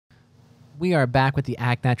We are back with the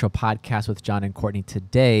Act Natural podcast with John and Courtney.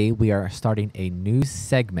 Today, we are starting a new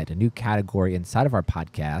segment, a new category inside of our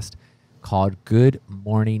podcast called Good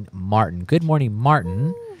Morning Martin. Good Morning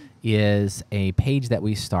Martin is a page that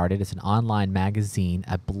we started. It's an online magazine,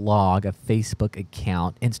 a blog, a Facebook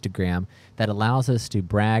account, Instagram, that allows us to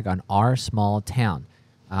brag on our small town.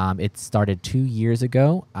 It started 2 years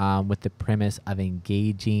ago with the premise of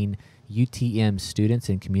engaging UTM students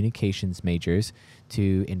and communications majors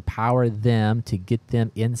to empower them, to get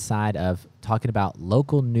them inside of talking about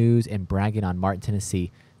local news and bragging on Martin,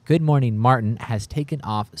 Tennessee. Good Morning Martin has taken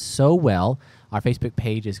off so well. Our Facebook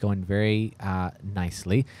page is going very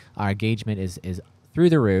nicely. Our engagement is through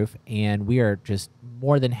the roof, and we are just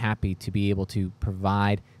more than happy to be able to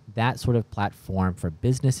provide that sort of platform for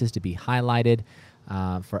businesses to be highlighted,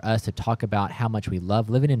 for us to talk about how much we love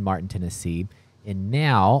living in Martin, Tennessee. And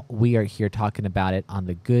now we are here talking about it on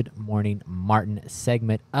the Good Morning Martin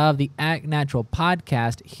segment of the Act Natural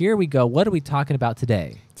podcast. Here we go. What are we talking about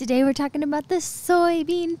today? Today we're talking about the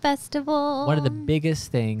Soybean Festival. One of the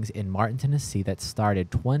biggest things in Martin, Tennessee that started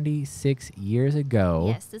 26 years ago.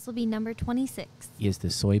 Yes, this will be number 26. Is the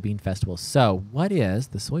Soybean Festival. So what is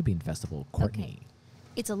the Soybean Festival, Courtney? Okay.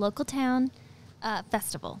 It's a local town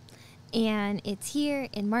festival, and it's here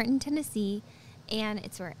in Martin, Tennessee. And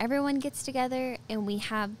it's where everyone gets together, and we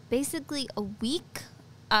have basically a week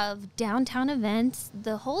of downtown events.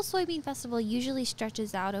 The whole Soybean Festival usually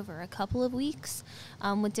stretches out over a couple of weeks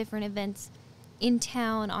with different events in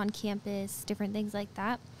town, on campus, different things like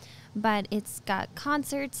that. But it's got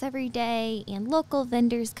concerts every day, and local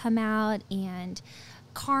vendors come out, and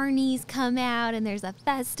carnies come out, and there's a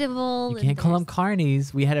festival. You can't call them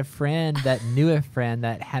carnies. We had a friend that knew a friend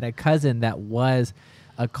that had a cousin that was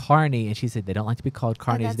a carny, and she said they don't like to be called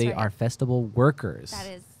carnies. They are festival workers. That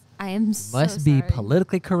is, I am so Must be sorry.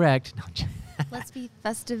 Politically correct. No, Let's be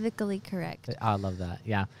festivically correct. I love that.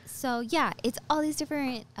 Yeah. So yeah, it's all these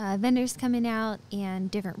different vendors coming out,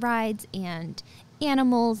 and different rides and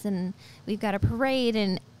animals, and we've got a parade,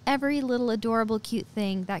 and every little adorable, cute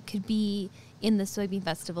thing that could be in the Soybean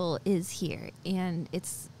Festival is here, and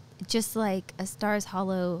it's just like a Stars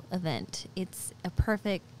Hollow event. It's a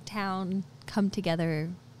perfect town come together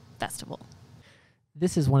festival.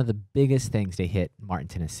 This is one of the biggest things to hit Martin,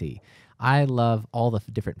 Tennessee. I love all the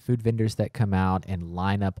different food vendors that come out and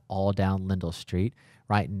line up all down Lindell Street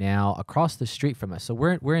right now across the street from us. So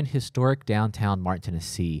we're in historic downtown Martin,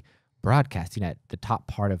 Tennessee, broadcasting at the top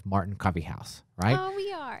part of Martin Coffeehouse, right? Oh,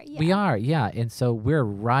 we are. Yeah. We are, yeah. And so we're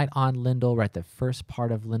right on Lindell, right at the first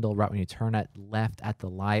part of Lindell, right when you turn at left at the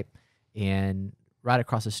light. And right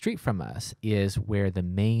across the street from us is where the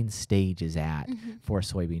main stage is at for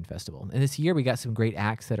Soybean Festival. And this year we got some great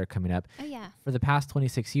acts that are coming up. Oh, yeah. For the past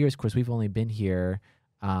 26 years, of course, we've only been here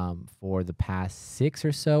for the past 6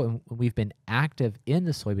 or so, and we've been active in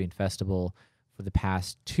the Soybean Festival for the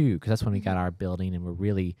past 2, because that's when we got our building, and we're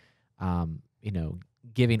really,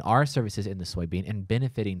 giving our services in the soybean and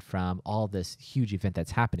benefiting from all this huge event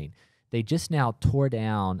that's happening. They just now tore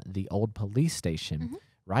down the old police station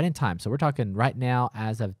right in time. So we're talking right now,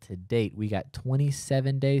 as of to date, we got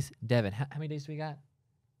 27 days. Devin, how many days do we got?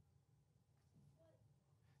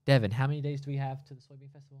 Devin, how many days do we have to the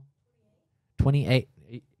Soybean Festival? 28.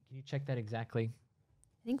 Can you check that exactly?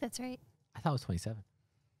 I think that's right. I thought it was 27.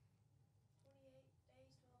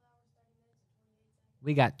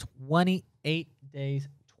 We got 28 days,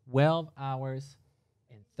 12 hours,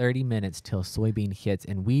 and 30 minutes till soybean hits,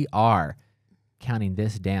 and we are counting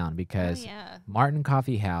this down because Martin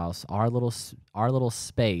Coffeehouse, our little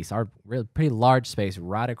space, our pretty large space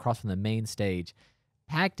right across from the main stage,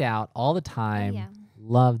 packed out all the time.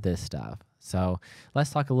 Love this stuff. So let's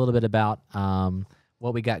talk a little bit about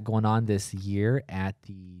what we got going on this year at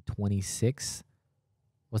the 26th.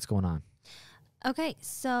 What's going on? Okay,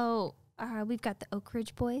 so we've got the Oak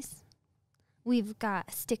Ridge Boys. We've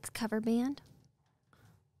got Styx cover band.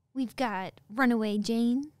 We've got Runaway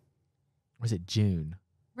Jane. Or is it June?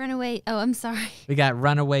 Runaway. Oh, I'm sorry. We got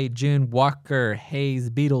Runaway, June, Walker,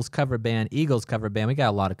 Hayes, Beatles cover band, Eagles cover band. We got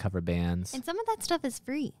a lot of cover bands. And some of that stuff is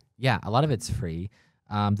free. Yeah, a lot of it's free.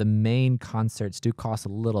 The main concerts do cost a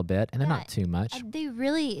little bit, and they're not too much.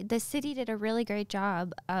 The city did a really great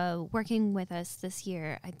job working with us this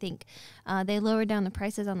year. I think they lowered down the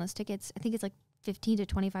prices on those tickets. I think it's like $15 to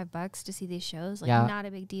 $25 to see these shows. Like, not a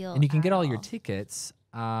big deal. And you can get all your tickets.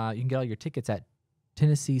 You can get all your tickets at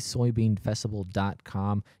Tennessee Soybean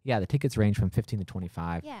Festival.com. Yeah, the tickets range from 15 to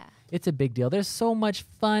 25. Yeah. It's a big deal. There's so much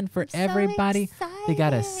fun for I'm so everybody. They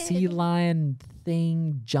got a sea excited. lion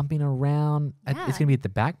thing jumping around. It's Yeah. going to be at the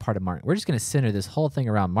back part of Martin. We're just going to center this whole thing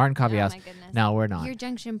around Martin Coffeehouse. Oh my goodness. No, we're not. Your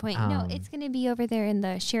junction point. No, it's going to be over there in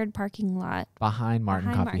the shared parking lot Behind Martin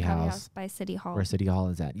behind Coffeehouse, by City Hall. where City Hall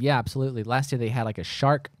is at. Yeah, absolutely. Last year they had like a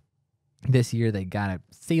shark. This year they got a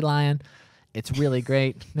sea lion. It's really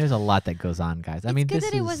great. There's a lot that goes on, guys. I mean, good this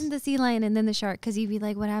that it is wasn't the sea lion and then the shark, because you'd be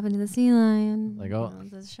like, what happened to the sea lion? Like, oh.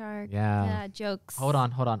 The shark. Yeah. Yeah, jokes. Hold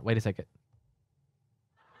on. Wait a second.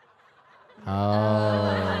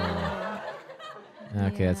 Oh.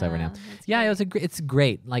 Okay, that's over now. That's Yeah, great. it's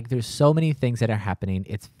great. Like, there's so many things that are happening.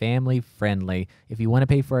 It's family friendly. If you want to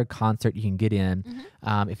pay for a concert, you can get in.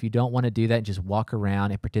 If you don't want to do that, just walk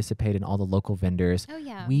around and participate in all the local vendors. Oh,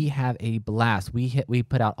 yeah. We have a blast. We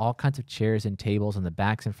put out all kinds of chairs and tables on the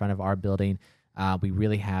backs in front of our building.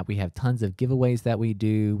 We have tons of giveaways that we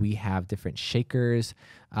do. We have different shakers,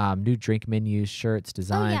 new drink menus, shirts,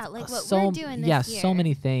 designs. Oh, yeah, like what we're doing this so year.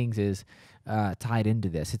 many things is tied into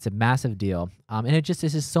this. It's a massive deal, and this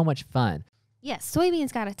is so much fun. Yes,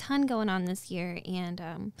 Soybean's got a ton going on this year,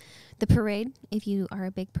 and the parade, if you are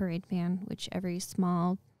a big parade fan, which every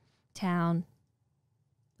small town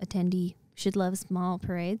attendee should love small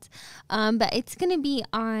parades, but it's going to be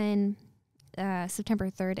on September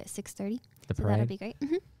 3rd at 6:30. The So parade. that'll be great.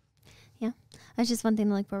 Yeah, that's just one thing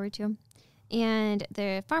to look forward to. And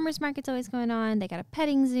the farmers market's always going on. They got a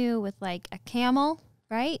petting zoo with like a camel,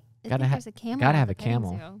 right? I think there's a camel. gotta at have the a petting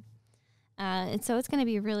camel. zoo. And so it's going to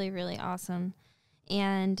be really, really awesome.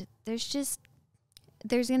 And there's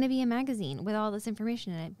going to be a magazine with all this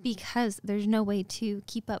information in it, because there's no way to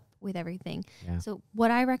keep up with everything. Yeah. So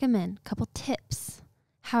what I recommend, couple tips,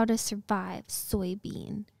 how to survive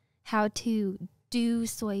soybean, how to do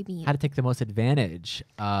soybean. How to take the most advantage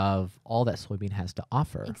of all that soybean has to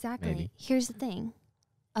offer. Exactly. maybe. Here's the thing.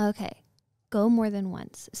 Okay. Go more than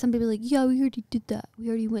once. Some people are like, yeah, we already did that. We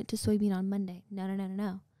already went to soybean on Monday.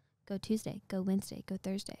 No. Go Tuesday, go Wednesday, go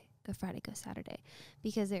Thursday, go Friday, go Saturday.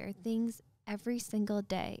 Because there are things every single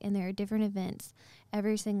day, and there are different events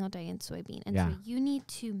every single day in soybean. And Yeah. so you need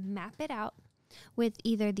to map it out with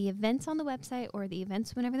either the events on the website or the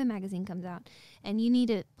events whenever the magazine comes out. And you need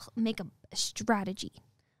to make a strategy.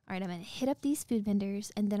 All right, I'm going to hit up these food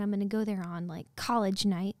vendors, and then I'm going to go there on like college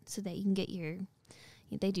night so that you can get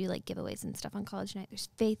they do like giveaways and stuff on college night. There's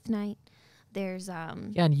faith night. There's Yeah,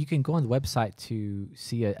 and you can go on the website to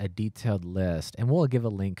see a detailed list, and we'll give a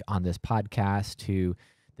link on this podcast to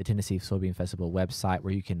the Tennessee Soybean Festival website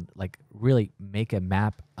where you can like really make a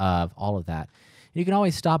map of all of that. And you can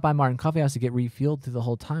always stop by Martin Coffeehouse to get refueled through the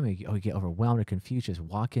whole time. You get overwhelmed or confused, just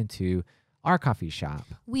walk into our coffee shop.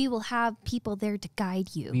 we will have people there to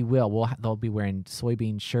guide you. We will. They'll be wearing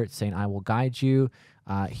soybean shirts saying, "I will guide you.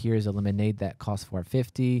 Here's a lemonade that costs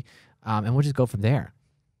 $4.50," and we'll just go from there.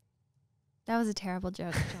 That was a terrible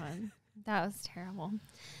joke, John. That was terrible.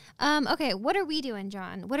 Okay, what are we doing,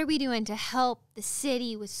 John? What are we doing to help the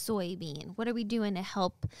city with soybean? What are we doing to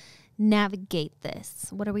help navigate this?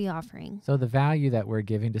 What are we offering? So the value that we're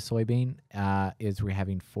giving to soybean is we're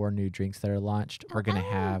having 4 new drinks that are launched. We're going to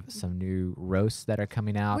have some new roasts that are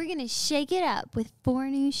coming out. We're going to shake it up with 4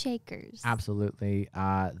 new shakers. Absolutely.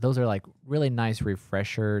 Those are like really nice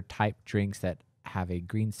refresher type drinks that have a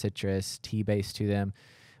green citrus tea base to them.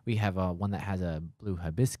 We have one that has a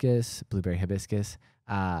blueberry hibiscus,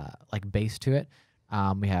 like base to it.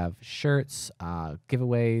 We have shirts,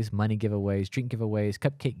 giveaways, money giveaways, drink giveaways,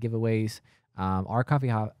 cupcake giveaways. Our coffee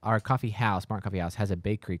house, Martin Coffeehouse, has a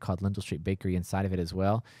bakery called Lindell Street Bakery inside of it as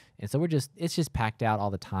well. And so it's just packed out all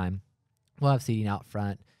the time. We'll have seating out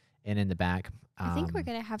front and in the back. I think we're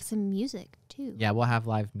going to have some music too. Yeah, we'll have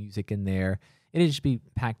live music in there. It'll just be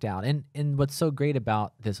packed out. And what's so great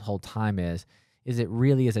about this whole time is it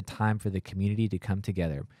really is a time for the community to come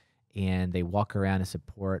together. And they walk around and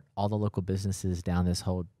support all the local businesses down this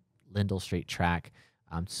whole Lindell Street track.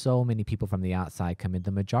 So many people from the outside come in. The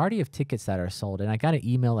majority of tickets that are sold, and I got an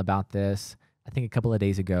email about this, I think a couple of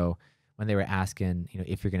days ago, when they were asking,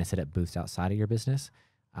 if you're going to set up booths outside of your business.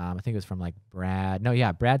 I think it was from like Brad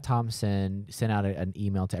Thompson sent out an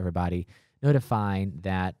email to everybody notifying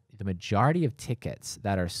that the majority of tickets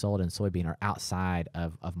that are sold in soybean are outside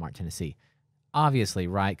of Martin, Tennessee. Obviously,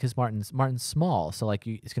 right? Because Martin's small, so like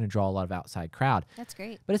it's going to draw a lot of outside crowd. That's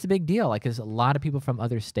great. But it's a big deal, like because a lot of people from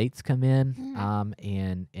other states come in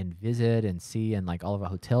and visit and see, and like all of our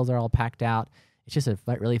hotels are all packed out. It's just a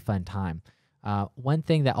really fun time. One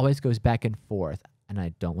thing that always goes back and forth, and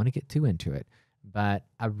I don't want to get too into it, but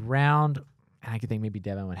around, and I could think maybe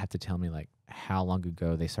Devin would have to tell me like how long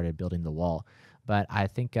ago they started building the wall. But I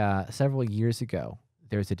think several years ago,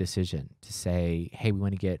 there was a decision to say, hey, we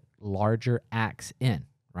want to get larger acts in,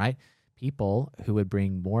 right? People who would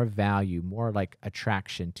bring more value, more like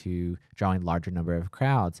attraction to drawing larger number of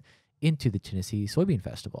crowds into the Tennessee Soybean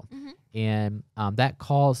Festival. And that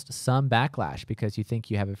caused some backlash because you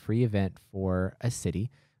think you have a free event for a city,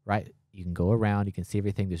 right? You can go around, you can see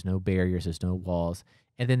everything. There's no barriers, there's no walls.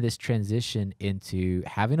 And then this transition into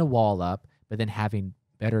having a wall up, but then having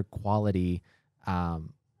better quality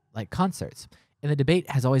like concerts. And the debate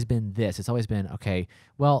has always been this. It's always been, okay,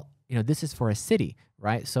 well, this is for a city,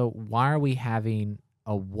 right? So why are we having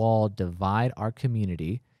a wall divide our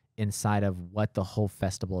community inside of what the whole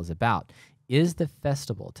festival is about? Is the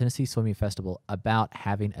festival, Tennessee Soybean Festival, about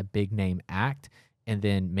having a big name act and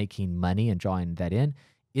then making money and drawing that in?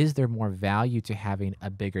 Is there more value to having a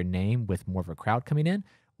bigger name with more of a crowd coming in?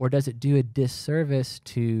 Or does it do a disservice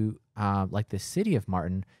to like the city of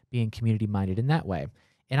Martin being community minded in that way?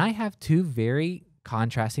 And I have two very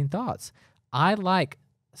contrasting thoughts.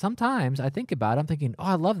 Sometimes I think about it, I'm thinking, oh,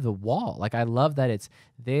 I love the wall. Like, I love that it's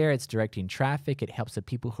there, it's directing traffic. It helps the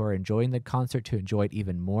people who are enjoying the concert to enjoy it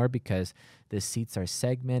even more because the seats are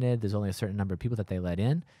segmented. There's only a certain number of people that they let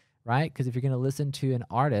in, right? Because if you're going to listen to an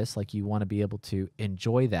artist, like, you want to be able to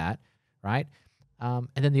enjoy that, right? And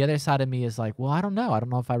then the other side of me is like, well, I don't know. I don't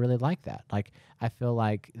know if I really like that. Like, I feel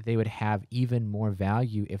like they would have even more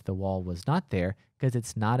value if the wall was not there because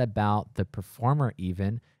it's not about the performer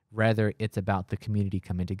even. Rather, it's about the community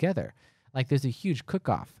coming together. Like, there's a huge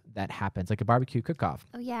cook-off that happens, like a barbecue cook-off.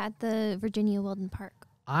 Oh, yeah, at the Virginia Weldon Park.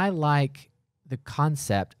 I like the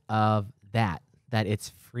concept of that it's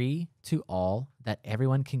free to all, that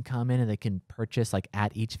everyone can come in and they can purchase like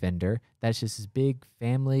at each vendor. That's just this big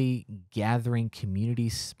family gathering community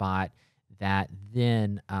spot that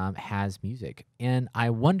then has music. And I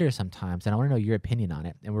wonder sometimes, and I want to know your opinion on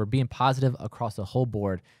it, and we're being positive across the whole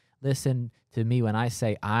board. Listen to me when I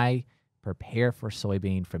say I prepare for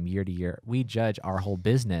soybean from year to year. We judge our whole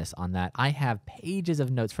business on that. I have pages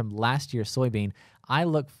of notes from last year's soybean. I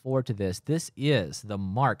look forward to this. This is the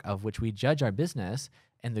mark of which we judge our business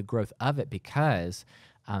and the growth of it because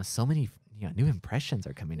so many new impressions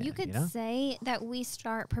are coming in. You could say that we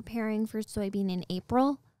start preparing for soybean in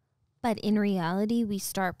April, but in reality, we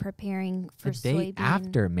start preparing for the day soybean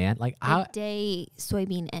after, man. Like the day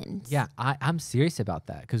soybean ends. Yeah, I'm serious about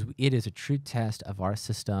that because it is a true test of our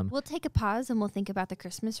system. We'll take a pause and we'll think about the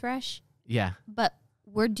Christmas rush. Yeah, but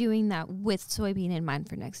we're doing that with soybean in mind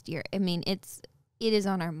for next year. I mean, it is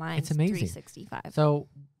on our minds. It's amazing. 365.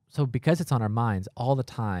 So because it's on our minds all the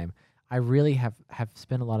time, I really have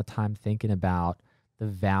spent a lot of time thinking about the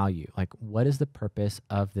value. Like, what is the purpose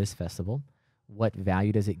of this festival? What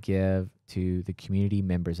value does it give to the community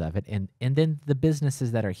members of it? And then the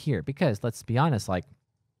businesses that are here. Because let's be honest, like,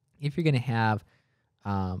 if you're going to have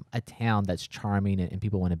a town that's charming and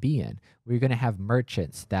people want to be in, we're going to have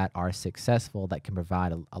merchants that are successful that can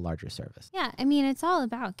provide a larger service. Yeah, I mean, it's all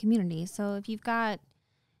about community. So if you've got,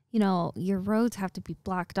 your roads have to be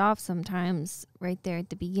blocked off sometimes right there at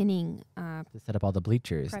the beginning. To set up all the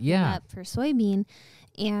bleachers. Yeah. Up for soybean.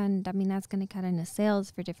 And I mean, that's going to cut into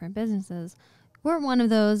sales for different businesses. We're one of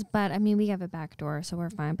those, but I mean, we have a back door, so we're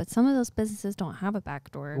fine. But some of those businesses don't have a back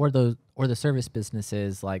door. Or the service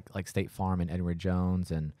businesses like State Farm and Edward Jones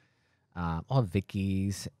and all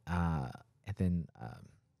Vicky's and then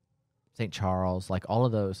St. Charles, like all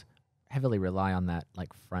of those heavily rely on that like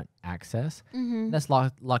front access. Mm-hmm. That's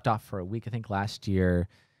locked off for a week. I think last year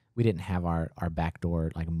we didn't have our back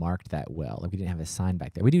door like marked that well. Like, we didn't have a sign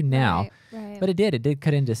back there. We do now, right. But it did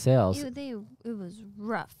cut into sales. It was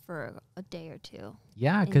rough for a day or two.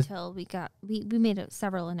 Yeah, because until we made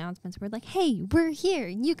several announcements. We're like, hey, we're here.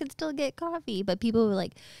 You can still get coffee, but people were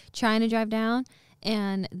like trying to drive down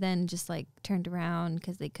and then just like turned around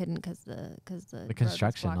because they couldn't because the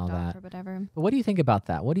construction and all that or whatever. But what do you think about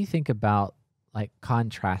that? What do you think about like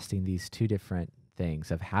contrasting these two different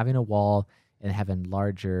things of having a wall and having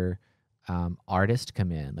larger artists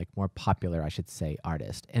come in, like more popular, I should say,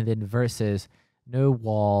 artists, and then versus no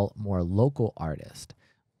wall, more local artist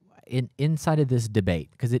inside of this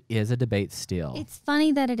debate, because it is a debate still. It's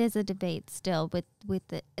funny that it is a debate still with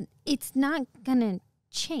the, it's not gonna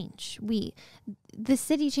change. The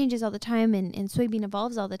city changes all the time and soybean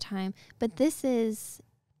evolves all the time, but this is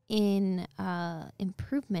in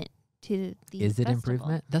improvement to the Is it festival.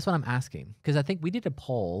 improvement? That's what I'm asking. Because I think we did a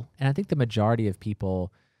poll, and I think the majority of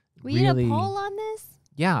people We did a poll on this?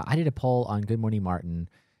 Yeah, I did a poll on Good Morning Martin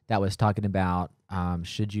that was talking about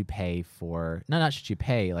should you pay for, not should you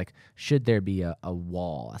pay, like should there be a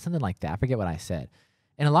wall, something like that. I forget what I said.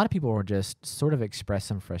 And a lot of people were just sort of express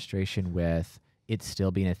some frustration with it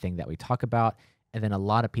still being a thing that we talk about. And then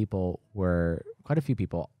quite a few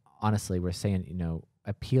people, honestly, were saying,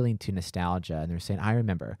 appealing to nostalgia. And they're saying, I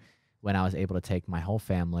remember when I was able to take my whole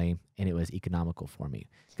family and it was economical for me.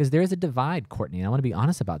 Because there is a divide, Courtney, and I want to be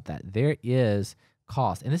honest about that. There is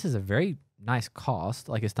cost, and this is a very nice cost.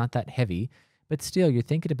 Like, it's not that heavy, but still, you're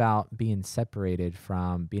thinking about being separated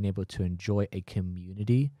from being able to enjoy a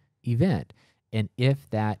community event. And if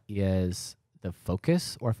that is the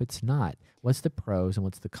focus or if it's not, what's the pros and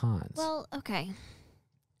what's the cons? Well, okay.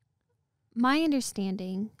 My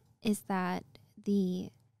understanding is that the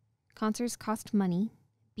concerts cost money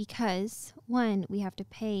because, one, we have to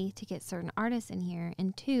pay to get certain artists in here,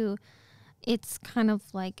 and two, it's kind of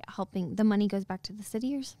like helping, the money goes back to the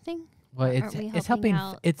city or something. Well, it's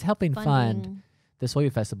helping fund the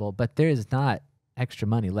Soybean Festival, but there is not extra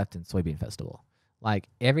money left in Soybean Festival. Like,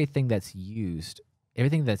 everything that's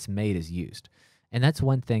made is used. And that's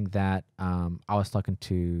one thing that I was talking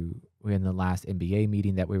to in the last NBA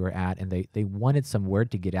meeting that we were at, and they wanted some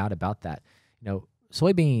word to get out about that.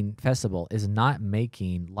 Soybean Festival is not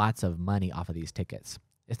making lots of money off of these tickets.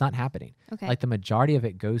 It's not happening. Okay. Like, the majority of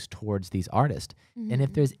it goes towards these artists. Mm-hmm. And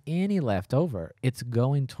if there's any left over, it's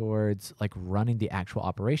going towards like running the actual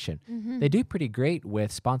operation. Mm-hmm. They do pretty great with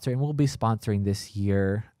sponsoring. We'll be sponsoring this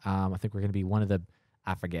year. I think we're going to be one of the,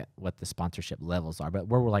 I forget what the sponsorship levels are, but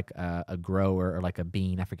we're like a grower or like a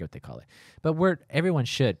bean. I forget what they call it. But everyone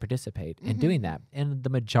should participate in doing that. And the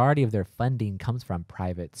majority of their funding comes from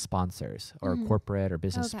private sponsors or corporate or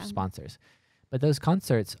business sponsors. But those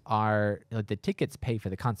concerts are, the tickets pay for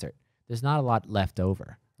the concert. There's not a lot left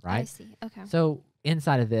over, right? I see. Okay. So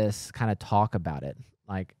inside of this, kind of talk about it.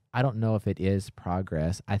 Like, I don't know if it is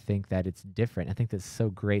progress. I think that it's different. I think that's so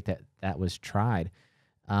great that was tried.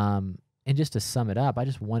 And just to sum it up, I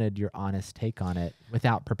just wanted your honest take on it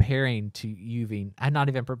without preparing to I've not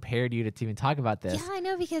even prepared you to even talk about this. Yeah, I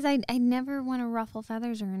know, because I never want to ruffle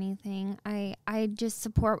feathers or anything. I just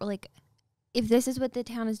support, like, if this is what the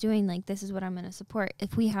town is doing, like, this is what I'm going to support.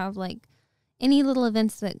 If we have, like, any little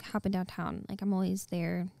events that happen downtown, like, I'm always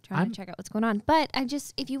there trying to check out what's going on. But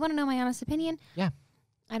if you want to know my honest opinion, yeah,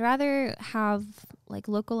 I'd rather have, like,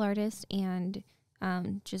 local artists and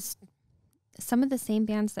just some of the same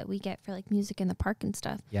bands that we get for, like, music in the park and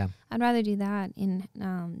stuff. Yeah. I'd rather do that and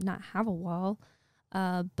not have a wall.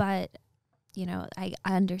 But, I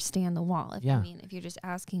understand the wall. If you're just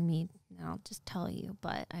asking me, I'll just tell you.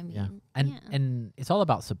 But, And it's all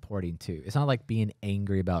about supporting, too. It's not like being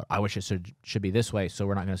angry about, I wish it should be this way, so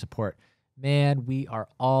we're not going to support. Man, we are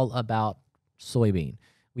all about soybean.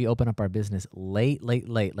 We open up our business late.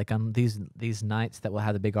 Like, on these nights that we'll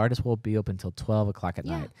have the big artists, we'll be open until 12 o'clock at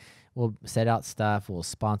night. We'll set out stuff, we'll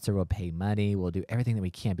sponsor, we'll pay money, we'll do everything that we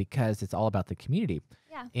can because it's all about the community.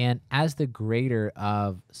 Yeah. And as the creator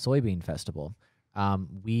of Soybean Festival,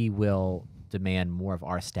 we will demand more of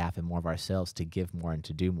our staff and more of ourselves to give more and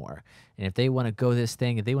to do more. And if they want to go this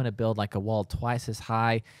thing, if they want to build like a wall twice as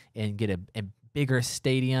high and get a bigger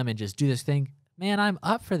stadium and just do this thing, man, I'm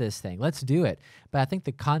up for this thing. Let's do it. But I think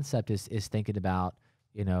the concept is thinking about,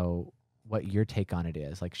 what your take on it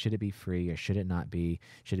is. Like, should it be free or should it not be?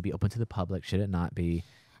 Should it be open to the public? Should it not be?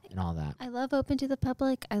 And all that. I love open to the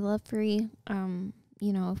public. I love free.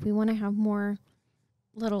 If we want to have more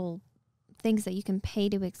little things that you can pay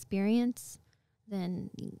to experience,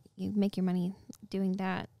 then you make your money doing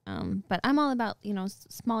that. But I'm all about,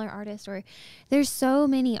 smaller artists, or there's so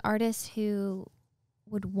many artists who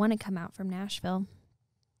would want to come out from Nashville.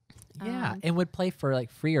 Yeah, and would play for like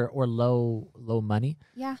free or low money.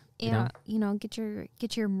 Yeah, get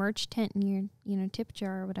your merch tent and your tip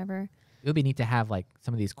jar or whatever. It would be neat to have like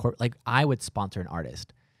some of these like, I would sponsor an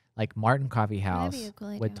artist, like Martin Coffeehouse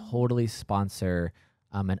would totally sponsor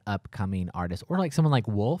an upcoming artist, or like someone like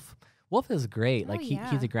Wolf. Wolf is great. Like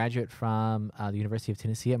he's a graduate from the University of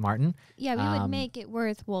Tennessee at Martin. Yeah, we would make it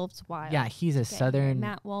worth Wolf's while. Yeah, he's a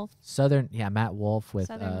Matt Wolf with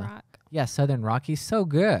Southern Rock. Yeah, Southern Rock. He's so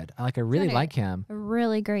good. I really like him. A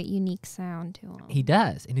really great, unique sound to him. He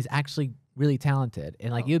does, and he's actually really talented.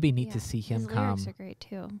 And like, it would be neat to see him come. His lyrics are great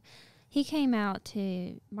too. He came out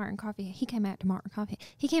to Martin Coffeehouse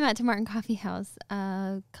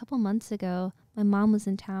a couple months ago. My mom was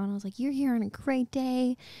in town. I was like, "You're here on a great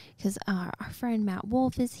day because our friend Matt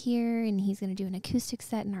Wolf is here, and he's going to do an acoustic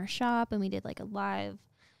set in our shop." And we did like a live,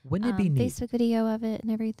 wouldn't it be neat? Facebook video of it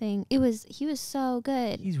and everything. He was so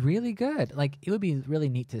good. He's really good. Like, it would be really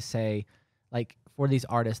neat to say, like, for these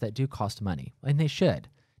artists that do cost money, and they should,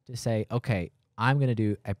 to say, okay, I'm going to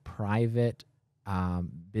do a private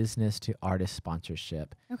business to artist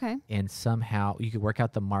sponsorship. Okay. And somehow you could work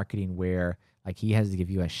out the marketing where, like, he has to give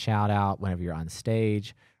you a shout out whenever you're on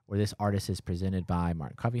stage, or this artist is presented by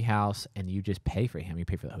Martin Coffeehouse, and you just pay for him. You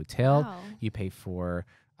pay for the hotel, Wow. you pay for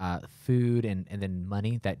food, and then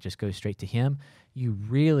money that just goes straight to him. You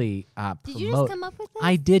really promote. Did you just come up with this?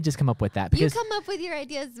 I did just come up with that You because come up with your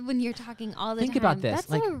ideas when you're talking all the time. think about this, That's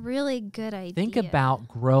like, a really good idea. think about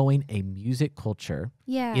growing a music culture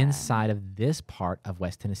yeah. inside of this part of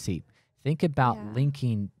West Tennessee. Think about Yeah.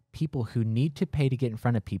 linking people who need to pay to get in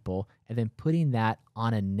front of people and then putting that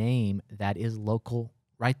on a name that is local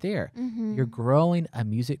right there. Mhm. You're growing a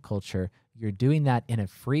music culture. You're doing that in a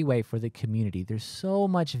free way for the community. There's so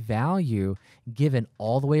much value given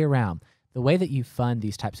all the way around. The way that you fund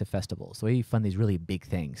these types of festivals, the way you fund these really big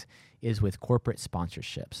things is with corporate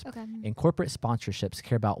sponsorships. Okay. And corporate sponsorships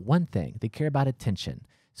care about one thing. They care about attention.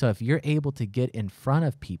 So if you're able to get in front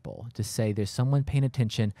of people to say, there's someone paying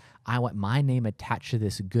attention, I want my name attached to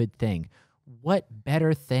this good thing. What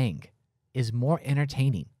better thing is more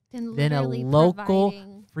entertaining than a literally local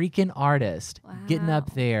providing- freaking artist getting up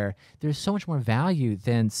Wow. there? There's so much more value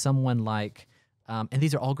than someone like, and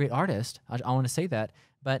these are all great artists. I want to say that,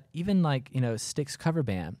 but even like, Styx cover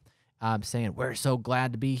band saying, we're so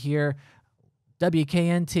glad to be here.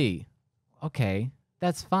 WKNT. Okay,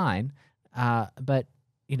 that's fine. But,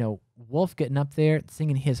 Wolf getting up there,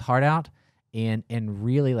 singing his heart out and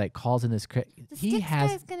really like calls in this. The Styx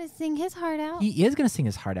guy's gonna sing his heart out. He is going to sing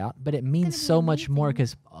his heart out, but it means be so much more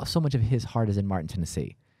amazing. because so much of his heart is in Martin,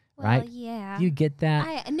 Tennessee. Well, right? yeah. Do you get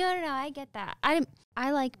that? No, I get that.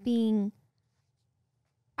 I like being.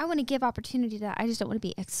 I want to give opportunity to that. I just don't want to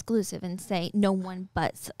be exclusive and say no one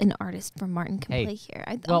but an artist from Martin can Hey, play here.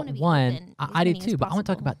 I well, want to be one, open I as do many as too, but I want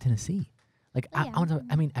to talk possible. about Tennessee. Like, Oh, yeah.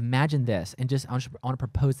 I mean, imagine this, and I want to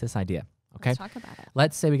propose this idea. Okay, Let's talk about it.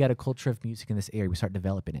 let's say we got a culture of music in this area. We start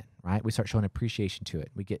developing it, right? We start showing appreciation to it.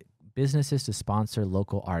 We get businesses to sponsor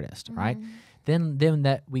local artists, right? Mm-hmm. Then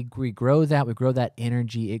that we grow that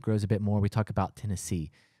energy. It grows a bit more. We talk about Tennessee,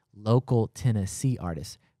 local Tennessee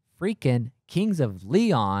artists. Freaking Kings of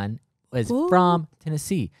Leon is Ooh. from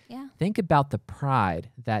Tennessee. Yeah. Think about the pride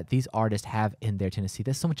that these artists have in their Tennessee.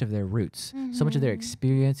 That's so much of their roots, so much of their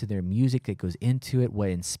experience and their music that goes into it, what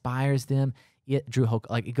inspires them. Drew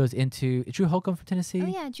Holcomb, it goes into Drew Holcomb from Tennessee. Oh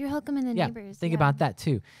yeah, Drew Holcomb and the Yeah, Neighbors. think yeah. about that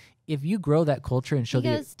too. If you grow that culture and show He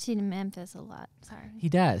goes to Memphis a lot. Sorry. he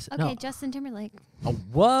does. Okay, No. Justin Timberlake. Oh,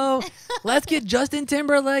 whoa, let's get Justin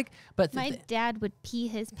Timberlake. But My dad would pee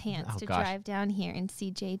his pants Oh, to gosh. drive down here and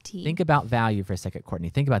see JT. think about value for a second, Courtney.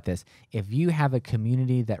 Think about this. If you have a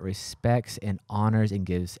community that respects and honors and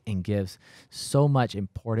gives so much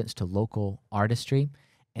importance to local artistry,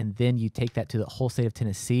 and then you take that to the whole state of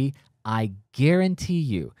Tennessee, I guarantee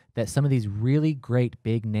you that some of these really great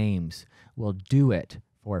big names will do it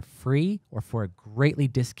for free or for a greatly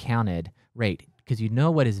discounted rate. Because you know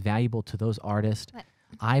what is valuable to those artists? What?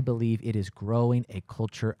 I believe it is growing a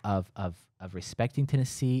culture of respecting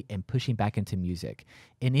Tennessee and pushing back into music.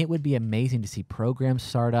 And it would be amazing to see programs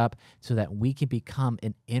start up so that we can become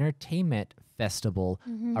an entertainment festival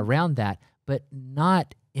around that, but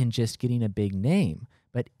not in just getting a big name,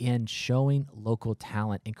 but in showing local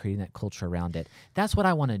talent and creating that culture around it. That's what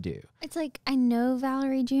I want to do. It's like, I know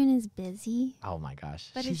Valerie June is busy, Oh my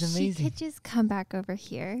gosh, but she's if amazing. she could just come back over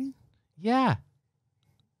here. Yeah.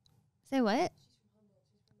 Say what?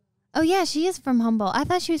 Oh yeah, she is from Humboldt. I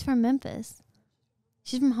thought she was from Memphis.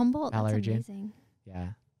 She's from Humboldt. Valerie That's June. amazing. Yeah.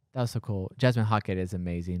 That was so cool. Jasmine Hockett is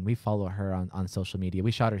amazing. We follow her on social media.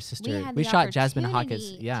 We shot her sister. had We the shot Jasmine opportunity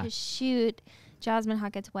Hockett's. Yeah. to shoot Jasmine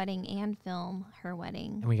Hockett's wedding and film her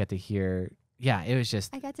wedding. And we got to hear, yeah, it was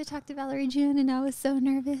just, I got to talk to Valerie June, and I was so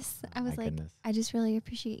nervous. I was my like, goodness. I just really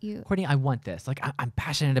appreciate you. Courtney, I want this. Like, I'm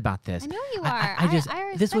passionate about this. I know you are. I just,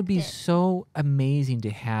 I this would be respect it. so amazing to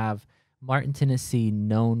have Martin, Tennessee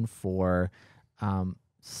known for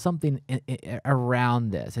something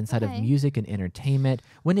around this inside of Okay. music and entertainment.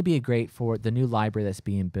 Wouldn't it be great for the new library that's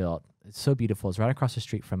being built? It's so beautiful. It's right across the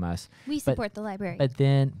street from us. We support the library. But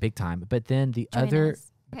then, big time. But then the Join other,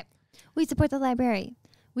 us. Okay. We support the library.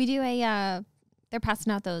 We do they're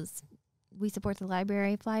passing out those we support the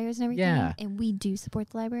library flyers and everything. Yeah. And we do support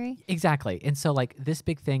the library. exactly. And so, like, this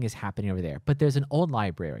big thing is happening over there. But there's an old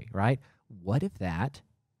library, right? What if that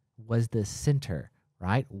was the center?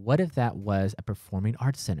 Right? What if that was a performing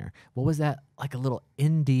arts center? What was that, like a little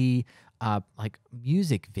indie, like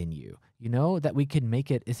music venue, that we could make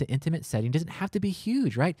it, it's an intimate setting. It doesn't have to be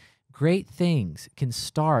huge, right? Great things can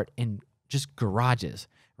start in just garages,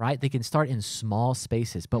 right? They can start in small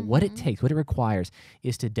spaces, but what it takes, what it requires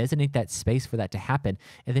is to designate that space for that to happen,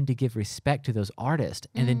 and then to give respect to those artists,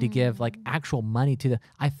 and then to give like actual money to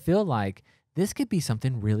I feel like this could be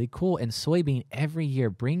something really cool. And Soybean every year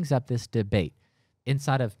brings up this debate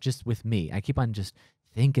inside of just with me. I keep on just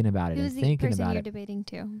thinking about it Who's and the thinking person about you're it. debating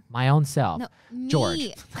to? My own self. No, George.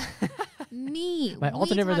 me. Me. My We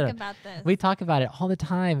alternate talk brother. about this. We talk about it all the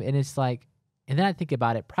time, and it's like, and then I think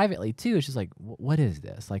about it privately too. It's just like, what is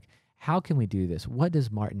this? Like, how can we do this? What does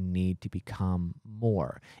Martin need to become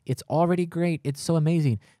more? It's already great. It's so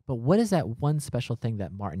amazing. But what is that one special thing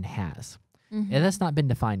that Martin has? Mhm. And that's not been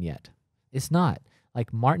defined yet. It's not.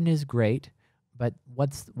 Like, Martin is great, but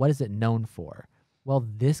what is it known for? Well,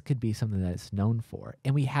 this could be something that it's known for.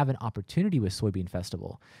 And we have an opportunity with Soybean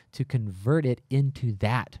Festival to convert it into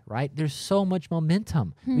that, right? There's so much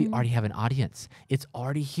momentum. We already have an audience. It's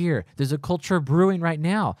already here. There's a culture brewing right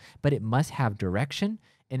now, but it must have direction.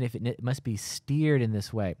 And if it must be steered in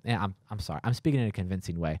this way. And I'm sorry, I'm speaking in a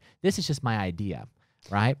convincing way. This is just my idea,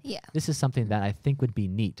 right? Yeah. This is something that I think would be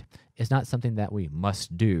neat. It's not something that we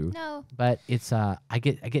must do. No. But it's I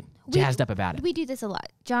get jazzed up about it. We do this a lot.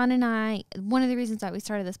 John and I, one of the reasons that we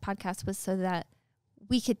started this podcast was so that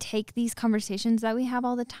we could take these conversations that we have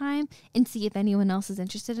all the time and see if anyone else is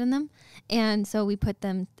interested in them. And so we put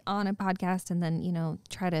them on a podcast and then,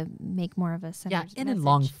 try to make more of a centered And message. in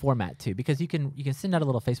long format too, because you can send out a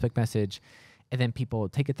little Facebook message and then people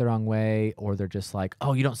take it the wrong way, or they're just like,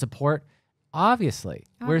 oh, you don't support? Obviously.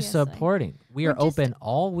 We're supporting. We're open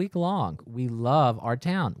all week long. We love our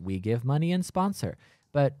town. We give money and sponsor.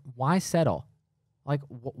 But why settle? Like,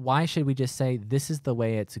 why should we just say this is the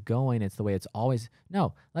way it's going? It's the way it's always.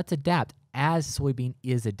 No, let's adapt, as soybean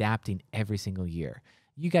is adapting every single year.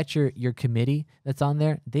 You got your committee that's on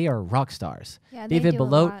there. They are rock stars. Yeah, they David do a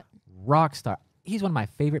Belote, lot. rock star. He's one of my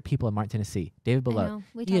favorite people in Martin, Tennessee. David I Belote. know.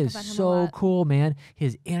 We He talk is about him a so lot. cool, man.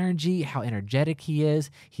 His energy, how energetic he is.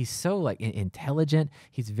 He's so like intelligent.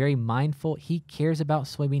 He's very mindful. He cares about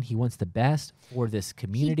soybean. He wants the best for this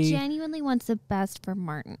community. He genuinely wants the best for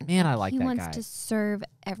Martin. Man, I like that guy. He wants to serve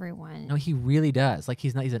everyone. No, he really does. Like,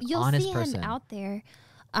 he's an You'll honest see person. him out there,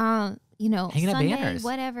 Hanging up Sunday, banners.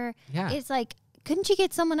 whatever. Yeah. It's like, couldn't you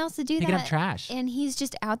get someone else to do Picking that? up trash. And he's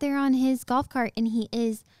just out there on his golf cart, and he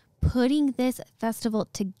is putting this festival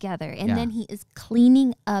together, and Yeah. then he is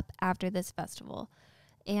cleaning up after this festival.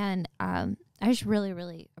 And I just really,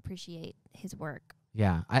 really appreciate his work.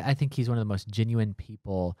 Yeah, I think he's one of the most genuine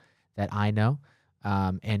people that I know.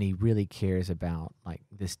 And he really cares about like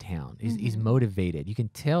this town. He's motivated. You can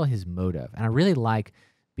tell his motive. And I really like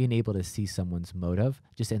being able to see someone's motive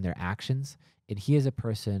just in their actions. And he is a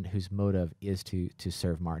person whose motive is to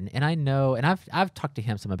serve Martin. And I know, and I've talked to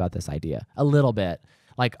him some about this idea a little bit,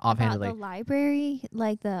 like offhandedly. About the library,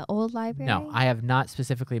 like the old library? No, I have not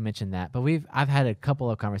specifically mentioned that, but I've had a couple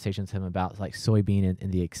of conversations with him about like soybean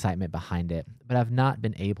and the excitement behind it, but I've not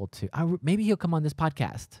been able to. Maybe he'll come on this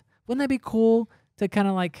podcast. Wouldn't that be cool to kind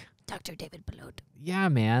of like, Dr. David Belote. yeah,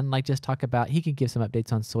 man, like just talk about, he can give some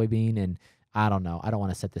updates on soybean, and I don't know. I don't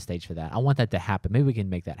want to set the stage for that. I want that to happen. Maybe we can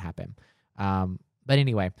make that happen. But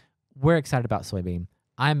anyway, we're excited about soybean.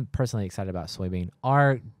 I'm personally excited about soybean.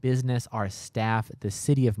 Our business, our staff, the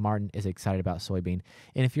city of Martin is excited about soybean.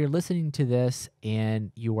 And if you're listening to this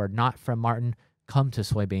and you are not from Martin, come to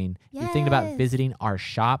soybean. If you're thinking about Yes. visiting our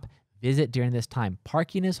shop, visit during this time.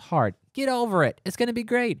 Parking is hard. Get over it. It's going to be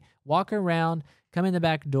great. Walk around, come in the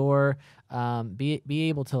back door, be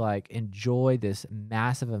able to like enjoy this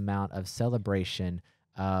massive amount of celebration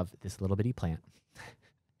of this little bitty plant.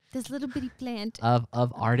 This little bitty plant. Of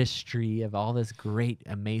artistry, of all this great,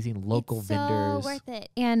 amazing local It's vendors. so worth it.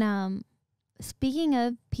 And speaking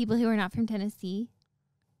of people who are not from Tennessee,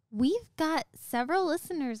 we've got several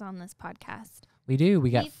listeners on this podcast. We do. We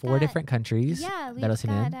got We've four got- different countries Yeah, we've that listen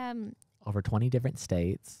got, in. Over 20 different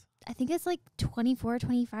states. I think it's like 24,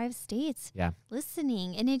 25 states Yeah.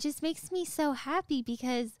 listening. And it just makes me so happy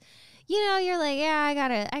because, you're like,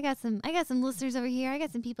 yeah, I got some listeners over here. I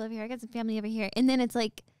got some people over here. I got some family over here. And then it's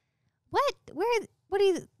like, what are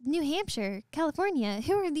you, New Hampshire, California?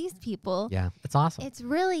 Who are these people? Yeah. It's awesome. It's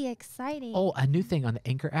really exciting. Oh, a new thing on the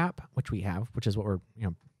Anchor app, which we have, which is what we're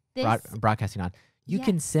This- broadcasting on. You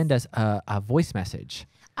can Yes. send us a voice message.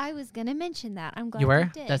 I was going to mention that. I'm glad You were?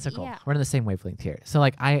 did. That's so cool. Yeah. We're on the same wavelength here. So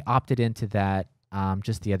like I opted into that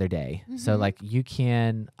just the other day. So like you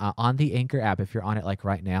can on the Anchor app, if you're on it like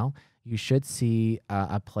right now, you should see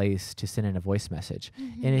a place to send in a voice message.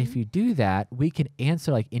 And if you do that, we can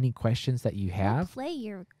answer like any questions that you We'll have. play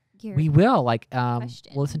your We will like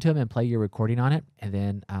question. we'll listen to them and play your recording on it, and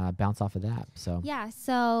then bounce off of that. So Yeah,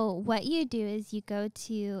 so what you do is you go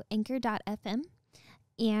to anchor.fm,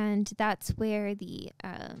 and that's where the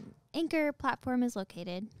Anchor platform is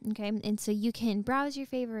located. Okay. And so you can browse your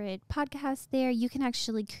favorite podcast there. You can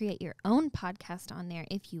actually create your own podcast on there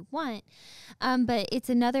if you want. But it's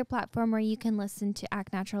another platform where you can listen to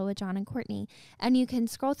Act Natural with John and Courtney. And you can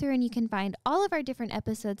scroll through and you can find all of our different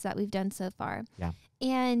episodes that we've done so far. Yeah.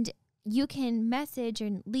 And you can message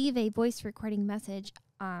and leave a voice recording message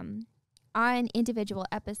on individual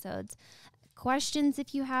episodes. Questions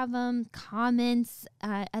if you have them, comments.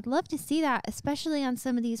 I'd love to see that, especially on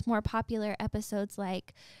some of these more popular episodes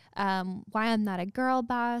like Why I'm Not a Girl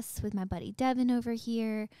Boss with my buddy Devin over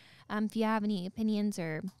here. If you have any opinions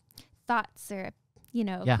or thoughts or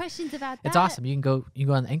questions about that. It's awesome. You can go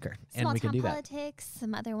on Anchor and Small we can Town do Politics,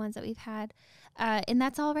 some other ones that we've had. And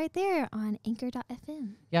that's all right there on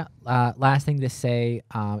anchor.fm. Yeah. Last thing to say,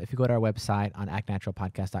 if you go to our website on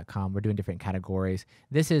actnaturalpodcast.com, we're doing different categories.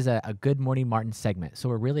 This is a Good Morning Martin segment. So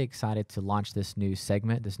we're really excited to launch this new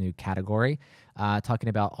segment, this new category, talking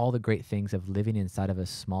about all the great things of living inside of a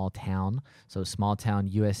small town. So Small Town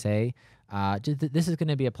USA. This is going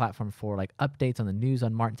to be a platform for like updates on the news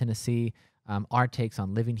on Martin, Tennessee, our takes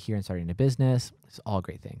on living here and starting a business. It's all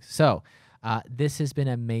great things. So this has been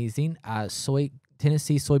amazing.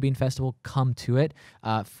 Tennessee Soybean Festival, come to it.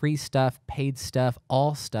 Free stuff, paid stuff,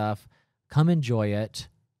 all stuff. Come enjoy it.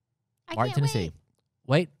 Martin, Tennessee.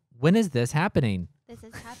 Wait, when is this happening? This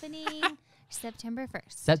is happening September 1st.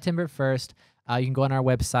 September 1st. You can go on our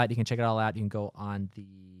website. You can check it all out. You can go on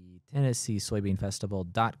the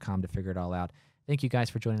TennesseeSoybeanFestival.com to figure it all out. Thank you guys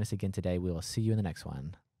for joining us again today. We will see you in the next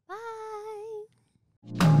one.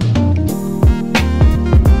 Bye.